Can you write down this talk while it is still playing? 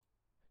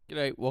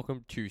G'day,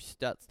 welcome to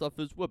Stat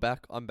Stuffers. We're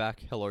back. I'm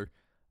back. Hello.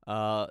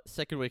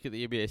 Second week of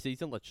the NBA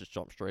season. Let's just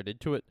jump straight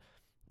into it.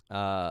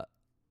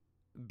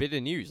 Bit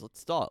of news.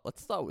 Let's start.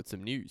 Let's start with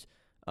some news.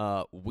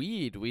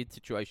 Weird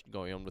situation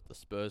going on with the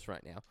Spurs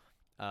right now.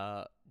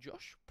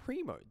 Josh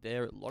Primo,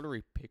 their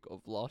lottery pick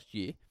of last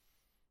year,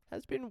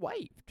 has been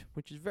waived,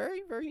 which is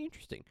very, very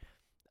interesting.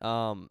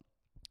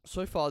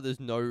 So far,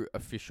 there's no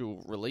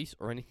official release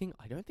or anything.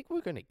 I don't think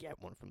we're going to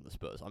get one from the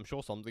Spurs. I'm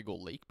sure something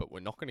will leak, but we're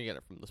not going to get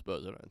it from the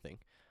Spurs, I don't think.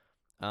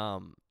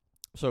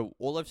 So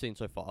all I've seen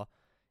so far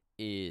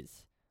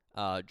is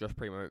Josh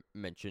Primo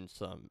mentioned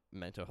some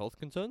mental health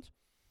concerns,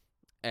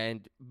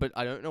 but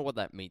I don't know what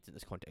that means in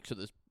this context. So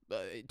there's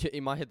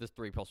in my head, there's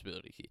three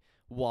possibilities here.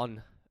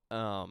 One,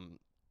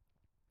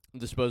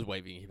 the Spurs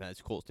waiving him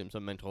has caused him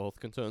some mental health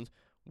concerns,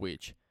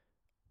 which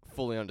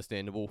fully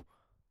understandable.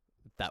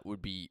 That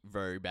would be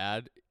very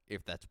bad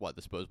if that's why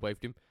the Spurs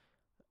waived him.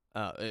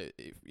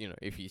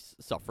 If he's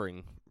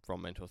suffering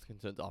from mental health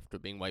concerns after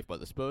being waived by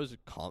the Spurs, it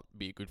can't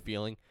be a good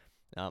feeling,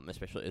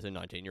 especially as a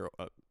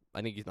 19-year-old.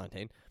 I think he's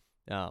 19,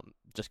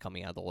 just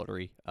coming out of the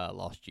lottery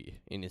last year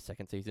in his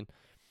second season.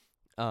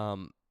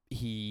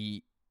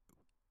 He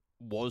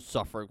was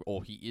suffering,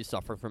 or he is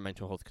suffering from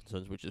mental health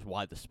concerns, which is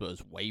why the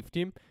Spurs waived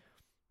him.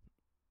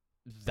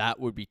 That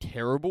would be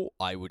terrible.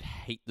 I would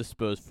hate the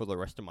Spurs for the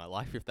rest of my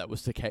life if that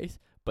was the case,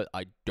 but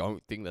I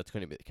don't think that's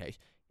going to be the case.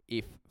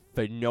 If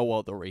for no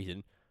other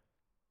reason,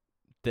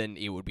 then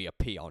it would be a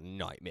PR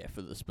nightmare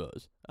for the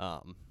Spurs.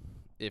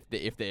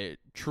 If they're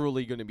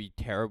truly going to be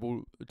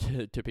terrible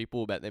to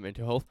people about their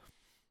mental health,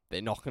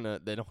 they're not gonna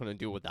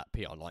deal with that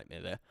PR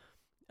nightmare there.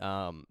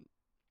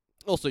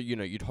 Also,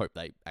 you'd hope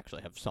they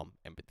actually have some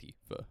empathy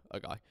for a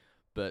guy,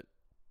 but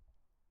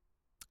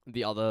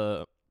the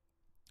other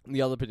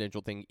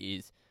potential thing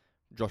is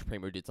Josh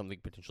Primo did something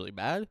potentially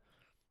bad,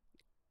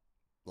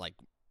 like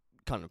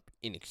kind of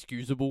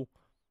inexcusable,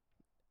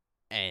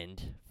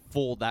 and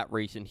for that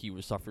reason he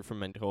was suffering from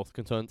mental health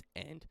concerns,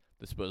 and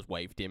the Spurs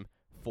waived him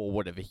for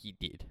whatever he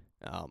did.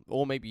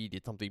 Or maybe he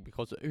did something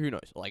because who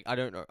knows? Like I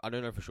don't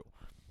know for sure.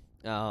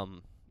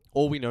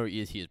 All we know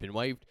is he has been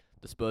waived.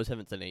 The Spurs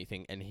haven't said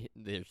anything, and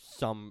there's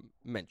some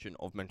mention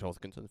of mental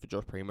health concerns for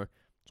Josh Primo.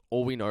 That's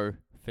all we know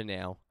for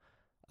now.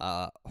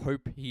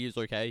 Hope he is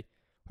okay.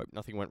 Hope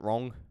nothing went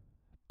wrong.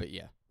 But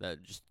yeah,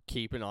 just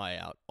keep an eye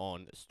out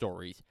on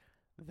stories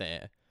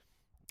there.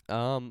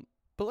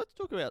 But let's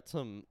talk about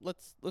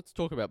let's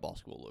talk about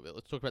basketball a little bit.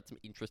 Let's talk about some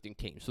interesting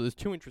teams. So there's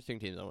two interesting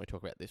teams I want to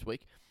talk about this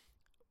week.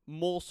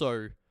 More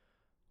so,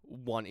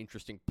 one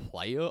interesting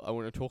player I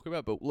want to talk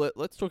about. But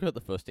let's talk about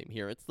the first team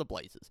here. It's the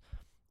Blazers.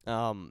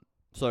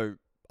 So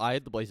I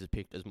had the Blazers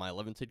picked as my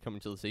 11th seed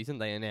coming to the season.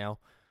 They are now,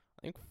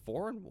 I think,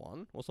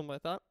 4-1 or something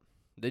like that.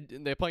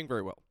 They're playing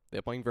very well.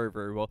 They're playing very,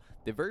 very well.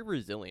 They're very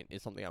resilient,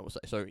 is something I will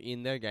say. So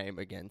in their game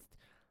against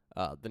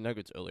the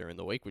Nuggets earlier in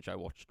the week, which I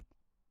watched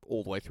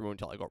all the way through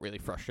until I got really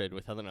frustrated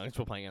with how the Nuggets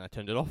were playing, and I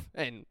turned it off.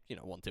 And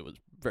once it was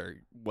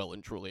very well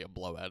and truly a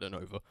blowout and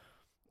over,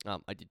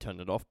 I did turn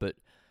it off. But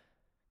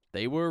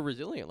they were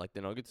resilient. Like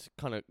the Nuggets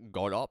kind of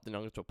got up. The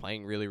Nuggets were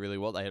playing really, really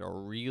well. They had a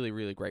really,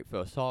 really great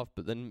first half,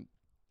 but then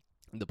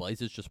the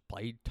Blazers just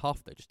played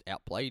tough. They just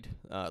outplayed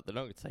the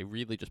Nuggets. They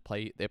really just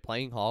They're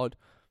playing hard.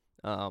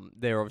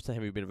 They're obviously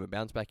having a bit of a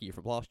bounce back year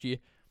from last year.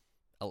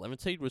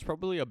 11th seed was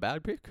probably a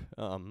bad pick.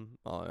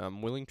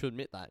 I'm willing to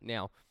admit that.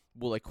 Now,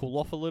 will they cool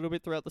off a little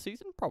bit throughout the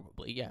season?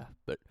 Probably, yeah.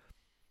 But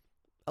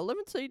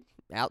 11th seed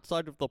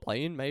outside of the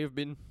play-in may have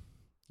been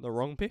the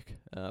wrong pick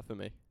for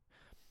me.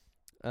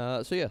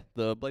 So yeah,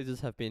 the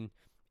Blazers have been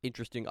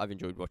interesting. I've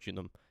enjoyed watching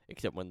them,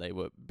 except when they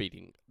were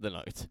beating the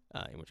Nuggets,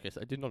 in which case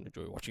I did not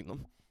enjoy watching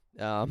them.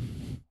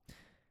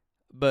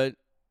 But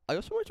I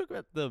also want to talk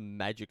about the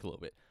Magic a little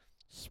bit.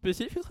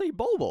 Specifically,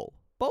 Bol Bol.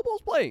 Bol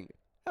Bol's playing.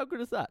 How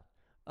good is that?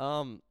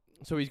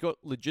 So he's got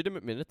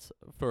legitimate minutes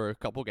for a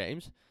couple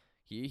games.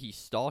 He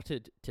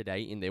started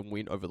today in their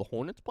win over the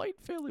Hornets. Played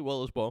fairly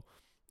well as well.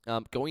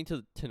 Going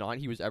to tonight,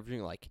 he was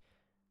averaging I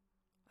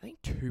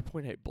think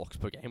 2.8 blocks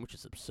per game, which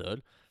is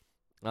absurd.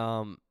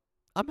 I'm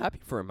happy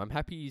for him. I'm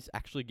happy he's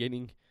actually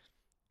getting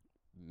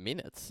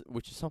minutes,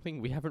 which is something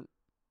we haven't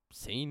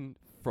seen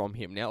from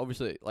him. Now,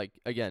 obviously,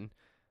 again,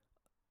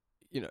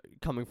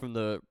 coming from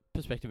the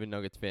perspective of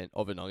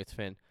a Nuggets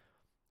fan,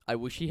 I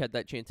wish he had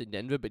that chance in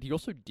Denver, but he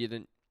also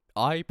didn't.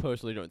 I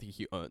personally don't think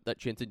he earned that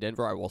chance in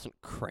Denver. I wasn't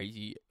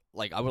crazy.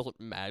 I wasn't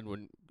mad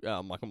when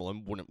Michael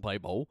Malone wouldn't play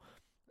Bol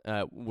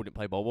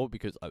Bol,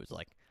 because I was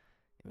like,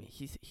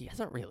 he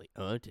hasn't really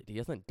earned it. He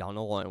hasn't done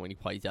a lot when he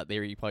plays out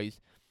there. He plays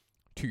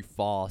too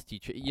fast.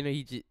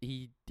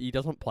 He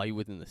doesn't play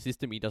within the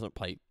system. He doesn't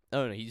play.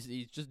 Oh no, he's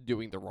just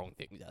doing the wrong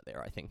things out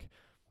there, I think.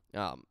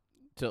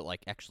 To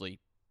actually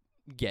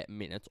get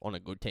minutes on a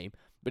good team.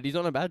 But he's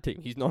on a bad team.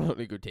 He's not on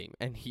a good team,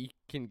 and he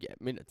can get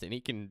minutes, and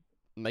he can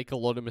make a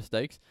lot of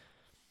mistakes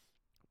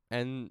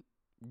and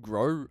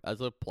grow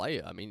as a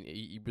player. I mean,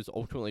 he was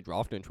ultimately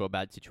drafted into a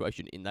bad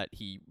situation in that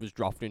he was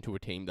drafted into a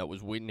team that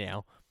was win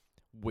now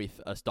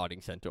with a starting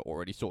center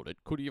already sorted.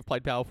 Could he have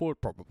played power forward?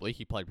 Probably.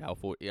 He played power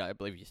forward. Yeah, I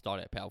believe he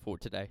started at power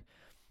forward today.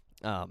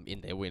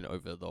 in their win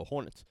over the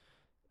Hornets.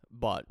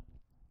 But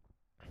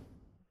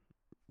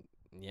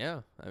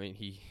yeah, I mean,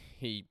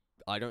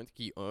 I don't think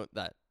he earned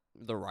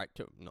the right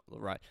to not the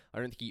right. I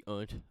don't think he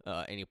earned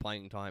any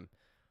playing time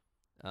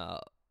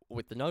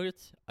with the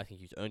Nuggets. I think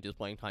he's earned his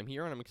playing time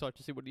here, and I'm excited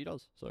to see what he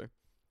does. So,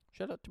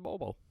 shout out to Bol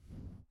Bol.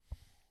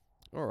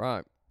 All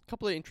right,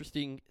 couple of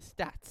interesting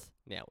stats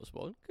now as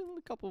well.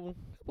 A couple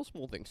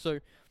small things. So,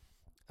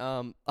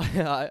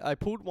 I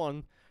pulled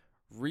one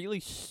really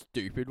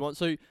stupid one.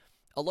 So,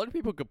 a lot of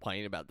people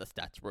complain about the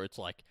stats where it's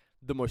like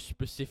the most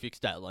specific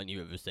stat line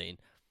you've ever seen.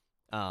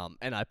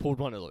 And I pulled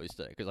one of those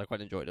today because I quite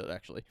enjoyed it,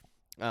 actually.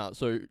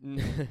 So,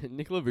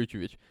 Nikola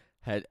Vucevic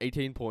had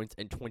 18 points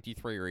and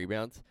 23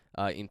 rebounds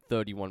in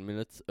 31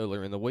 minutes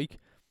earlier in the week.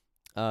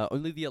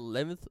 Only the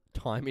 11th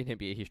time in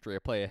NBA history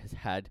a player has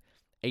had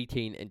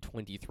 18 and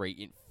 23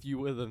 in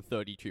fewer than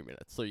 32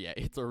 minutes. So, yeah,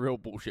 it's a real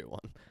bullshit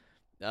one.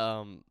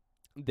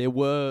 There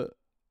were...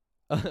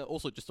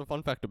 also, just a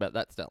fun fact about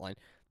that stat line.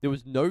 There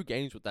was no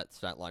games with that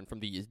stat line from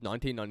the years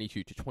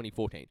 1992 to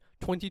 2014.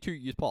 22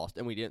 years passed,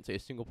 and we didn't see a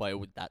single player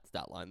with that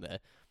stat line there.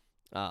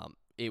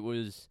 It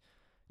was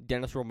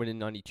Dennis Rodman in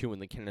 92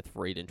 and then Kenneth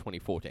Faried in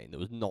 2014. There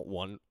was not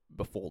one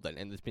before then,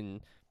 and there's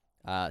been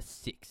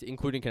 6,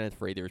 including Kenneth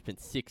Faried. There's been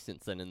 6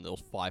 since then, and there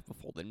was 5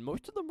 before then.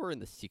 Most of them were in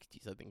the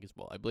 60s, I think, as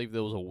well. I believe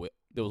there was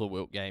a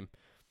Wilt game.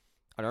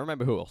 I don't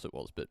remember who else it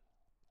was, but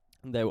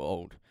they were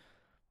old.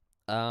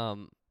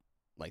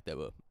 They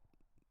were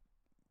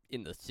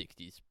in the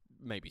 60s,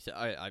 maybe. So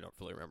I don't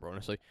fully remember,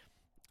 honestly.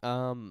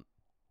 And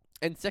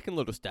second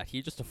little stat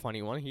here, just a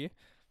funny one here.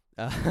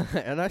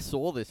 And I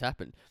saw this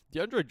happen.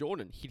 DeAndre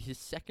Jordan hit his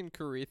second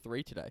career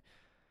 3 today.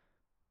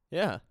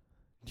 Yeah,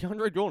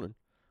 DeAndre Jordan.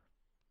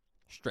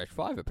 Stretch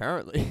 5,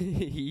 apparently.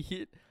 He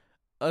hit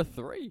a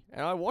 3,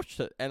 and I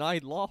watched it, and I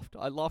laughed.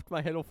 I laughed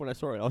my head off when I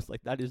saw it. I was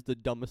like, that is the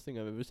dumbest thing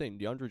I've ever seen.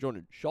 DeAndre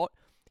Jordan shot,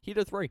 hit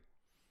a 3.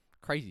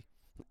 Crazy.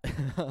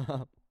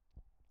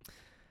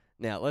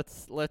 Now,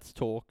 let's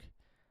talk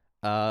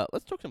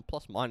some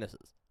plus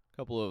minuses. A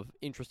couple of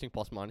interesting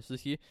plus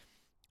minuses here.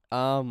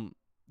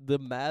 The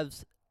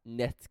Mavs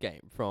Nets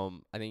game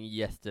from, I think,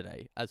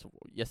 yesterday or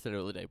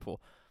the day before.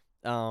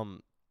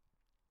 The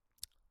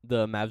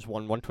Mavs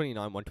won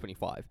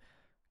 129-125.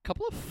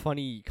 Couple of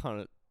funny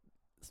kind of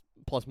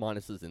plus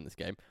minuses in this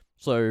game.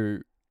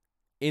 So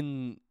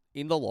in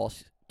the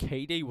loss,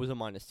 KD was a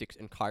 -6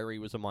 and Kyrie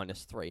was a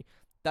 -3.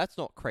 That's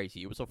not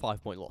crazy. It was a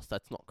 5-point loss.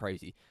 That's not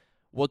crazy.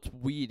 What's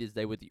weird is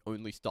they were the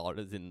only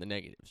starters in the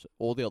negatives.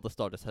 All the other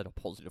starters had a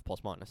positive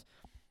plus minus.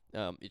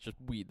 It's just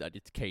weird that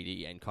it's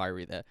KD and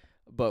Kyrie there.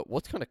 But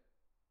what's kind of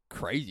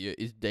crazier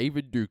is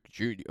David Duke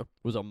Jr.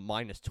 was a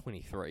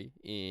 -23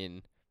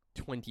 in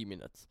 20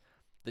 minutes.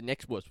 The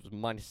next worst was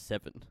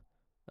 -7.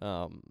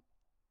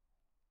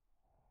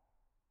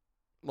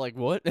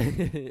 What?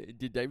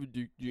 Did David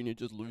Duke Jr.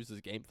 just lose his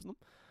game for them?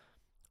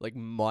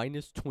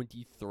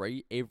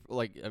 -23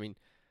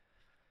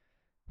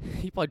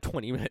 he played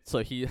 20 minutes,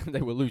 so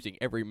they were losing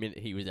every minute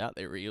he was out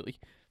there, really.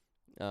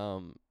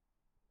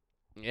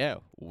 Yeah,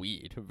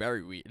 weird.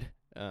 Very weird.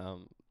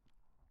 And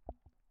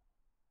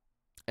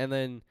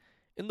then,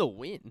 in the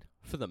win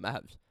for the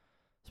Mavs,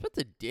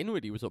 Spencer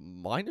Dinwiddie was a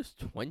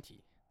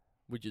 -20,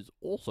 which is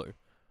also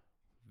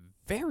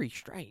very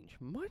strange.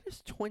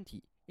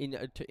 -20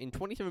 in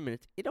 27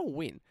 minutes in a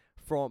win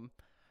from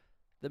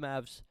the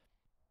Mavs'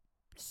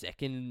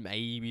 second,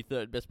 maybe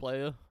third best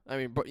player.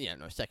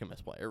 Second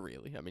best player,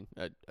 really.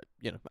 I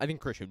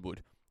think Christian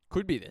Wood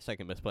could be their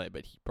second best player,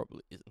 but he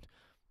probably isn't.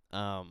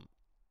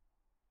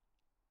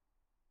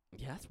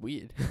 Yeah, that's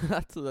weird.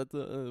 that's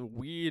a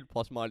weird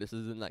plus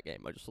minuses in that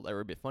game. I just thought they were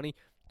a bit funny.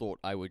 Thought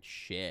I would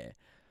share.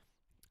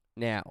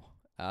 Now,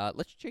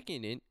 let's check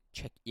in.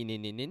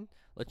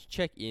 Let's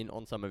check in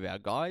on some of our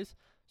guys.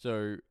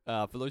 So,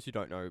 for those who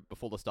don't know,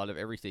 before the start of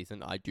every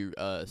season, I do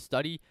a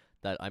study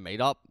that I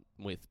made up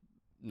with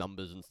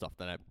numbers and stuff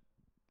that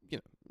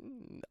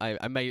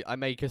I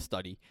make a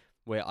study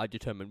where I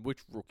determine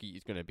which rookie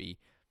is going to be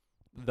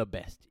the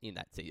best in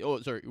that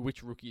season.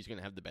 Which rookie is going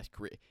to have the best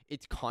career.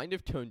 It's kind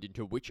of turned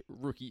into which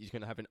rookie is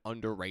going to have an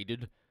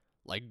underrated,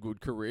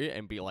 good career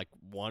and be,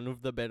 one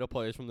of the better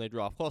players from their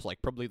draft class.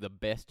 Probably the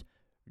best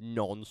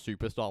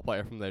non-superstar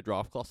player from their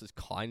draft class is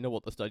kind of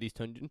what the study's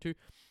turned into.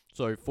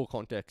 So, for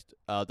context,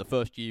 the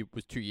first year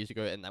was 2 years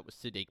ago, and that was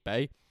Sadiq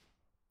Bey.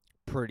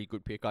 Pretty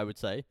good pick, I would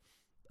say.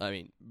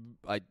 I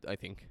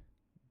think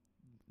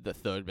the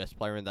third best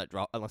player in that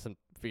draft, unless I'm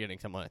forgetting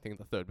someone, I think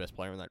the third best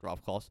player in that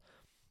draft class.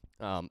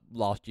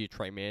 Last year,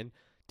 Trey Mann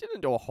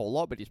didn't do a whole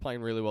lot, but he's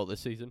playing really well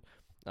this season.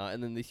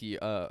 And then this year,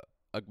 Ochai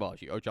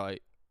Agbaji,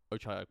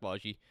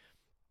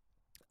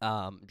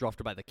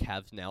 drafted by the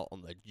Cavs now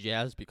on the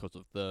Jazz because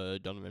of the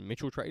Donovan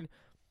Mitchell trade.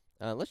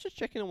 Let's just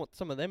check in on what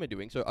some of them are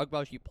doing. So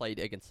Agbaji played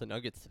against the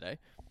Nuggets today,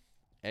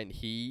 and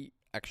he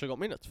actually got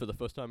minutes for the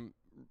first time.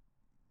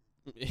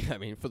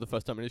 For the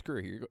first time in his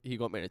career, he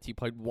got minutes. He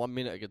played 1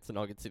 minute against the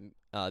Nuggets in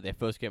their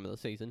first game of the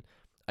season.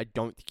 I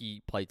don't think he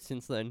played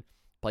since then.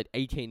 Played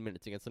 18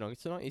 minutes against the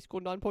Nuggets tonight. He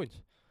scored 9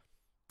 points.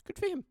 Good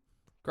for him.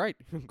 Great,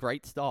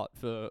 great start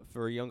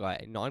for a young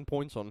guy. 9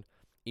 points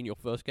in your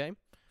first game.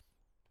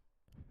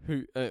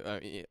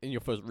 In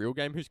your first real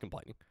game? Who's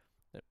complaining?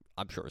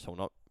 I'm sure as hell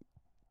not.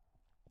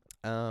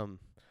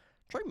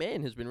 Trey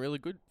Mann has been really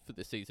good for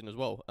this season as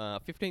well.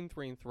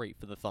 15-3-3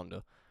 for the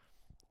Thunder.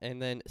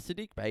 And then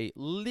Sadiq Bey,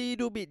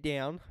 little bit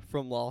down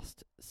from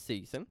last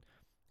season,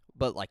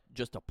 but like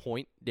just a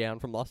point down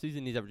from last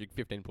season. He's averaging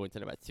 15 points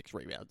and about 6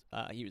 rebounds.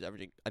 He was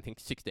averaging, I think,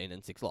 16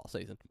 and 6 last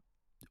season,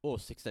 or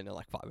 16 and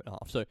like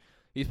 5.5. So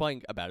he's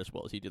playing about as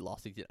well as he did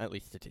last season, at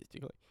least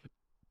statistically.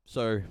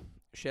 So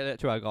shout out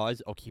to our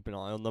guys. I'll keep an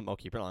eye on them. I'll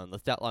keep an eye on the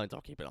stat lines.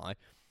 I'll keep an eye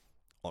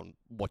on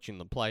watching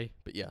them play.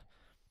 But yeah,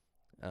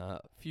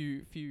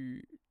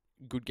 few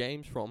good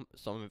games from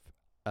some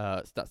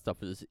of Stat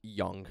Stuffer's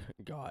young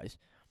guys.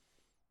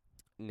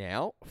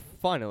 Now,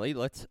 finally,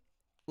 let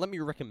me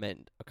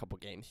recommend a couple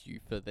games to you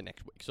for the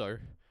next week. So,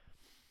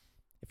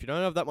 if you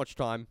don't have that much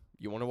time,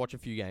 you want to watch a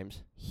few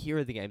games, here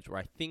are the games where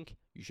I think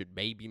you should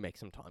maybe make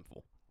some time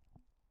for.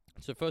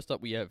 So first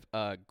up, we have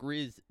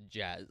Grizz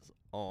Jazz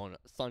on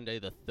Sunday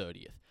the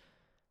 30th.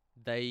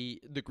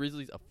 The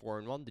Grizzlies are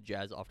 4-1. The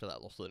Jazz, after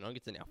that loss to the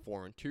Nuggets, are now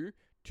 4-2.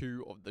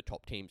 Two of the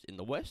top teams in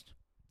the West.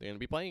 They're going to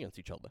be playing against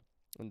each other.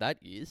 And that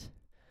is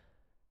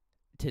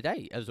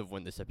today, as of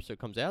when this episode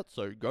comes out.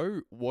 So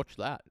go watch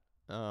that.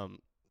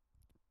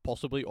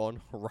 Possibly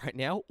on right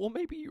now, or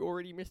maybe you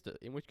already missed it.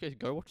 In which case,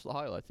 go watch the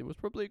highlights. It was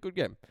probably a good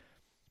game.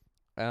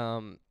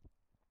 Now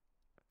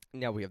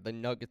we have the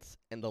Nuggets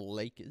and the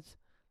Lakers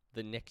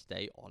the next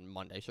day on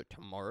Monday. So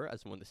tomorrow,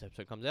 as when this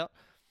episode comes out.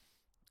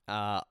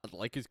 The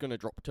Lakers going to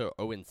drop to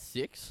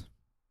 0-6.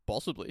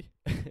 Possibly.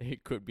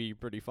 It could be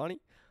pretty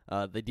funny.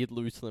 They did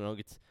lose to the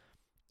Nuggets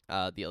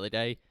the other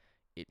day.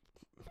 It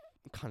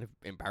kind of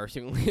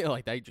embarrassingly,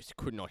 like they just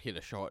could not hit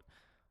a shot.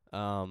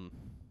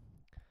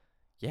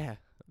 Yeah,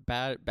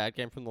 bad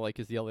game from the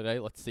Lakers the other day.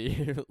 Let's see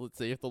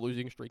if the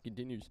losing streak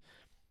continues.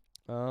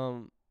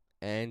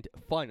 And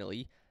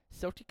finally,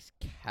 Celtics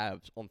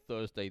Cavs on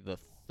Thursday the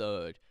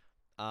 3rd.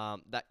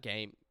 That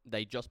game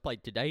they just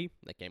played today.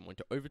 That game went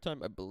to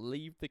overtime. I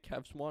believe the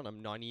Cavs won.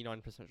 I'm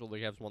 99% sure the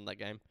Cavs won that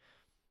game.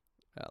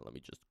 Let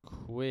me just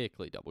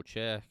quickly double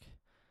check.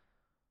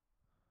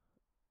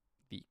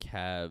 The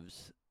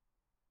Cavs.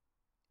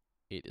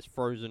 It is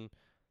frozen.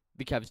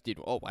 The Cavs did.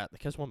 Oh wow, the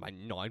Cavs won by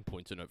 9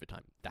 points in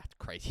overtime. That's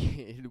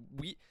crazy.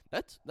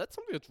 That's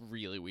something that's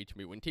really weird to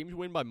me. When teams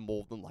win by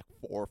more than like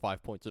 4 or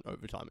 5 points in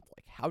overtime, it's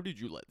like, how did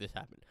you let this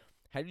happen?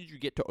 How did you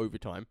get to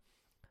overtime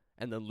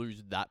and then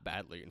lose that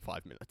badly in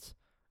 5 minutes?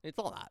 It's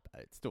not that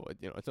bad. It's still,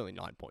 it's only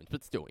 9 points,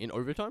 but still in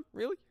overtime,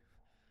 really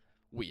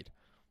weird.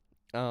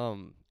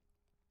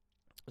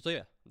 So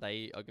yeah,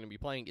 they are going to be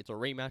playing. It's a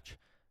rematch.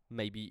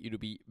 Maybe it'll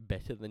be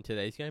better than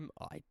today's game.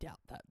 I doubt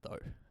that though.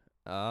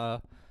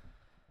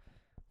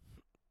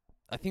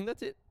 I think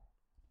that's it.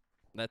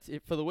 That's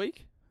it for the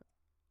week.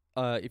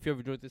 If you have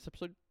enjoyed this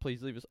episode,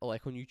 please leave us a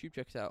like on YouTube.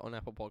 Check us out on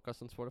Apple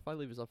Podcasts and Spotify.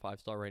 Leave us a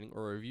 5-star rating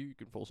or a review. You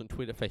can follow us on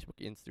Twitter, Facebook,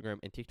 Instagram,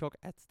 and TikTok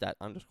at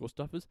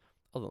 @stat_stuffers.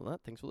 Other than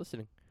that, thanks for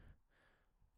listening.